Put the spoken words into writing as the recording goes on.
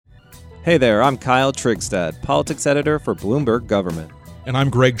Hey there, I'm Kyle Trigstad, politics editor for Bloomberg Government. And I'm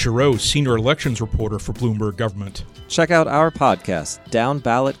Greg Giroux, senior elections reporter for Bloomberg Government. Check out our podcast, Down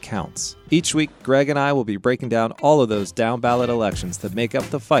Ballot Counts. Each week, Greg and I will be breaking down all of those down-ballot elections that make up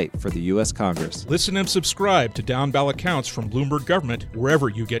the fight for the U.S. Congress. Listen and subscribe to Down Ballot Counts from Bloomberg Government wherever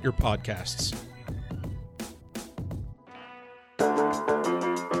you get your podcasts.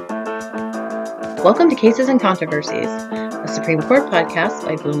 Welcome to Cases and Controversies, a Supreme Court podcast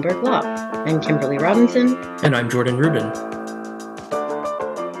by Bloomberg Law. I'm Kimberly Robinson. And I'm Jordan Rubin.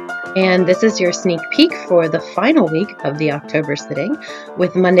 And this is your sneak peek for the final week of the October sitting.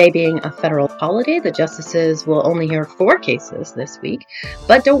 With Monday being a federal holiday, the justices will only hear 4 cases this week.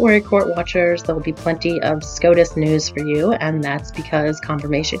 But don't worry, court watchers, there will be plenty of SCOTUS news for you, and that's because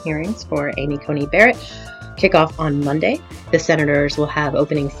confirmation hearings for Amy Coney Barrett kick off on Monday. The senators will have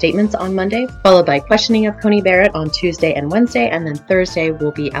opening statements on Monday, followed by questioning of Coney Barrett on Tuesday and Wednesday, and then Thursday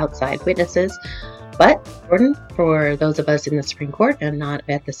will be outside witnesses. But, Jordan, for those of us in the Supreme Court and not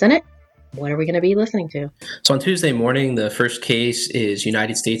at the Senate, what are we going to be listening to? So on Tuesday morning, the first case is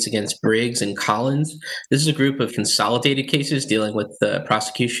United States against Briggs and Collins. This is a group of consolidated cases dealing with the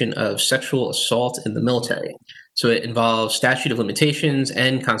prosecution of sexual assault in the military. So it involves statute of limitations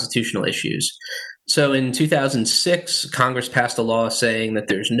and constitutional issues. So in 2006, Congress passed a law saying that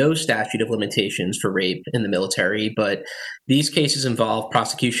there's no statute of limitations for rape in the military, but these cases involve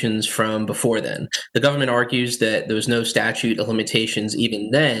prosecutions from before then. The government argues that there was no statute of limitations even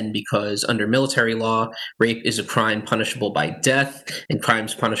then because under military law, rape is a crime punishable by death, and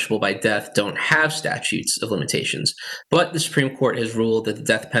crimes punishable by death don't have statutes of limitations. But the Supreme Court has ruled that the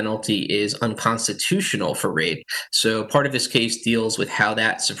death penalty is unconstitutional for rape. So part of this case deals with how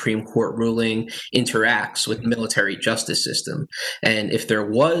that Supreme Court ruling interacts with the military justice system. And if there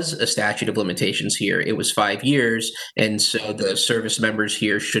was a statute of limitations here, it was 5 years, and so the service members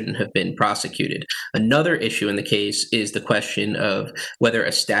here shouldn't have been prosecuted. Another issue in the case is the question of whether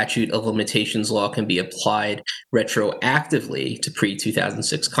a statute of limitations law can be applied retroactively to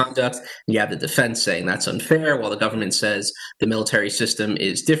pre-2006 conduct. And you have the defense saying that's unfair, while the government says the military system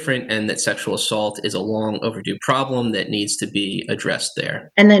is different and that sexual assault is a long overdue problem that needs to be addressed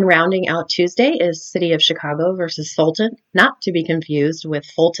there. And then rounding out Tuesday is City of Chicago versus Fulton, not to be confused with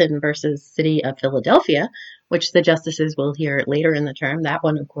Fulton versus City of Philadelphia, which the justices will hear later in the term. That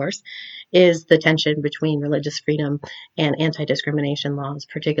one, of course, is the tension between religious freedom and anti-discrimination laws,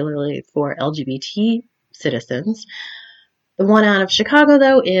 particularly for LGBT citizens. The one out of Chicago,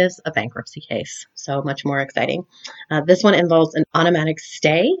 though, is a bankruptcy case, so much more exciting. This one involves an automatic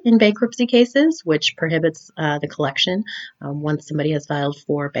stay in bankruptcy cases, which prohibits the collection once somebody has filed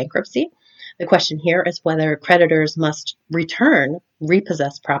for bankruptcy. The question here is whether creditors must return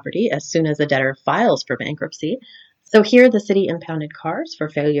repossessed property as soon as a debtor files for bankruptcy. So here the city impounded cars for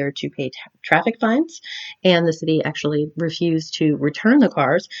failure to pay traffic fines, and the city actually refused to return the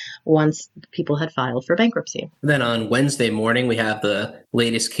cars once people had filed for bankruptcy. Then on Wednesday morning, we have the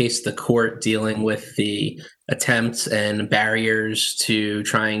latest case of the court dealing with the attempts and barriers to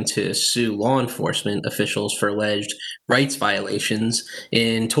trying to sue law enforcement officials for alleged rights violations.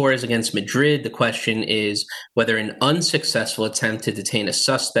 In Torres against Madrid, the question is whether an unsuccessful attempt to detain a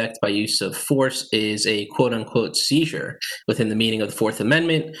suspect by use of force is a quote-unquote seizure within the meaning of the Fourth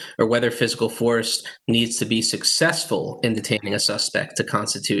Amendment, or whether physical force needs to be successful in detaining a suspect to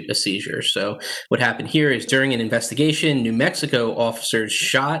constitute a seizure. So what happened here is during an investigation, New Mexico officers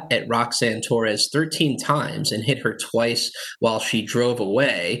shot at Roxanne Torres 13 times and hit her twice while she drove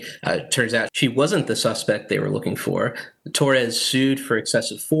away. Turns out she wasn't the suspect they were looking for. Torres sued for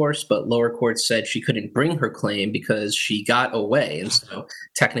excessive force, but lower courts said she couldn't bring her claim because she got away and so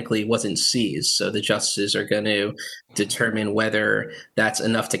technically wasn't seized. So the justices are going to determine whether that's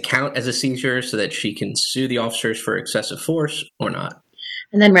enough to count as a seizure so that she can sue the officers for excessive force or not.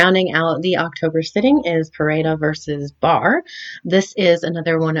 And then rounding out the October sitting is Pareda versus Barr. This is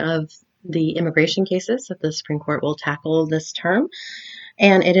another one of the immigration cases that the Supreme Court will tackle this term.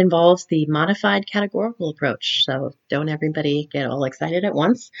 And it involves the modified categorical approach. So don't everybody get all excited at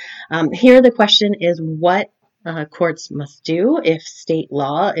once. Here the question is what courts must do if state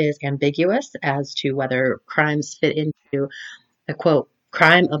law is ambiguous as to whether crimes fit into a, quote,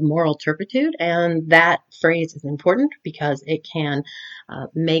 crime of moral turpitude. And that phrase is important because it can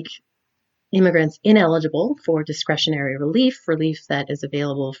make immigrants ineligible for discretionary relief that is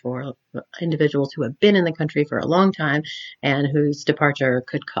available for individuals who have been in the country for a long time and whose departure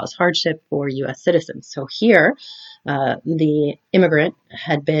could cause hardship for U.S. citizens. So here, the immigrant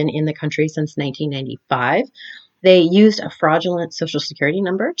had been in the country since 1995. They used a fraudulent Social Security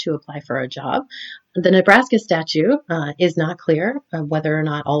number to apply for a job. The Nebraska statute is not clear whether or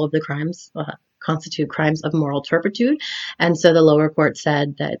not all of the crimes constitute crimes of moral turpitude. And so the lower court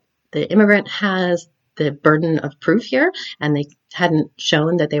said that the immigrant has the burden of proof here, and they hadn't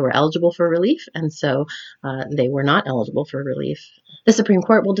shown that they were eligible for relief, and so they were not eligible for relief. The Supreme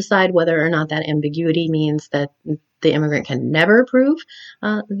Court will decide whether or not that ambiguity means that the immigrant can never prove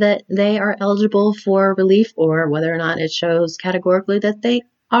that they are eligible for relief, or whether or not it shows categorically that they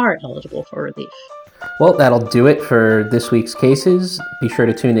are eligible for relief. Well, that'll do it for this week's cases. Be sure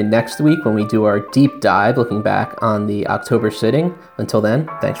to tune in next week when we do our deep dive looking back on the October sitting. Until then,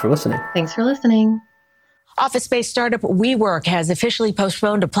 thanks for listening. Thanks for listening. Office-based startup WeWork has officially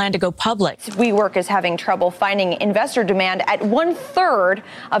postponed a plan to go public. WeWork is having trouble finding investor demand at 1/3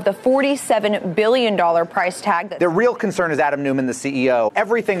 of the $47 billion price tag. Their real concern is Adam Neumann, the CEO.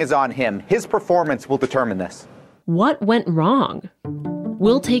 Everything is on him. His performance will determine this. What went wrong?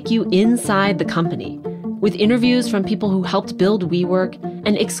 We'll take you inside the company with interviews from people who helped build WeWork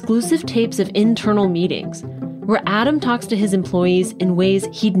and exclusive tapes of internal meetings where Adam talks to his employees in ways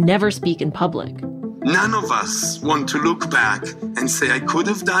he'd never speak in public. None of us want to look back and say, I could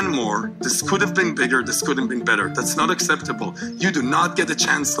have done more. This could have been bigger. This could have been better. That's not acceptable. You do not get a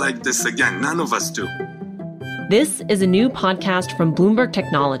chance like this again. None of us do. This is a new podcast from Bloomberg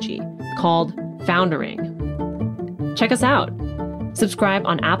Technology called Foundering. Check us out. Subscribe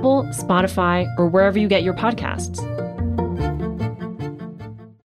on Apple, Spotify, or wherever you get your podcasts.